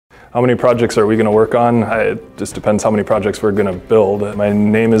How many projects are we going to work on? It just depends how many projects we're going to build. My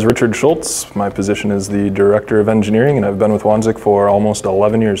name is Richard Schultz. My position is the Director of Engineering, and I've been with Wanzek for almost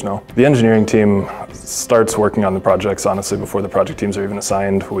 11 years now. The engineering team starts working on the projects, honestly, before the project teams are even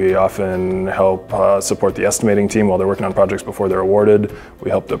assigned. We often help support the estimating team while they're working on projects before they're awarded. We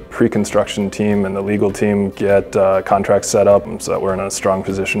help the pre-construction team and the legal team get contracts set up so that we're in a strong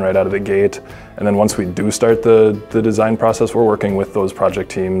position right out of the gate. And then once we do start the design process, we're working with those project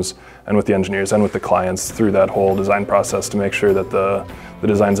teams and with the engineers and with the clients through that whole design process to make sure that the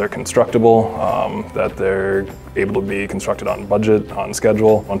designs are constructible, that they're able to be constructed on budget, on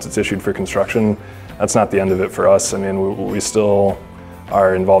schedule. Once it's issued for construction, that's not the end of it for us. I mean, we still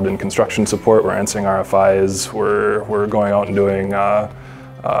are involved in construction support. We're answering RFIs. We're going out and doing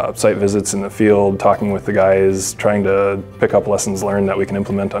site visits in the field, talking with the guys, trying to pick up lessons learned that we can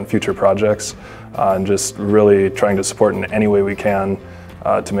implement on future projects, and just really trying to support in any way we can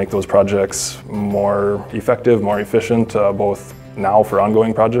to make those projects more effective, more efficient, both now for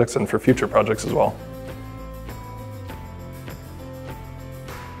ongoing projects and for future projects as well.